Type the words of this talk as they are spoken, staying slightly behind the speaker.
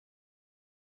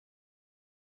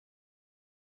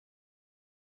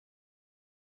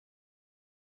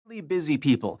Busy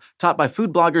People, taught by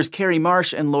food bloggers Carrie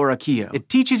Marsh and Laura Keogh. It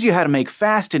teaches you how to make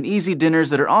fast and easy dinners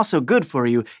that are also good for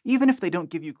you, even if they don't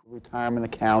give you retirement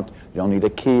account. You don't need a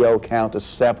Keogh account, a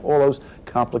SEP, all those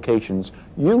complications.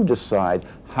 You decide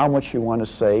how much you want to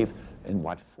save and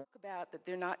what for. About that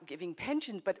they're not giving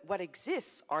pensions, but what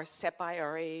exists are SEP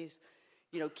IRAs,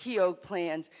 Keogh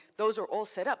plans. Those are all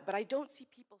set up, but I don't see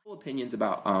people. Opinions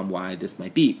about why this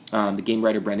might be. The game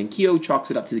writer Brendan Keogh chalks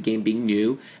it up to the game being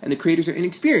new, and the creators are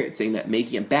inexperienced, saying that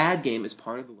making a bad game is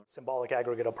part of the symbolic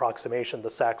aggregate approximation, the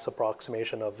Sachs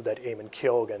approximation of that Eamon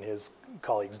Keogh and his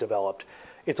colleagues developed.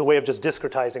 It's a way of just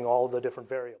discretizing all the different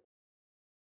variables.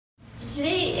 So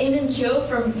today, Eamon Keogh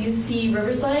from UC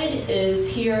Riverside is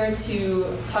here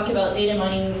to talk about data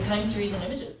mining time series and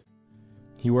images.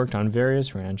 He worked on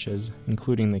various ranches,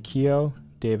 including the Keogh,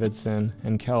 Davidson,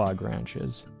 and Keogh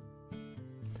ranches.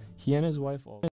 He and his wife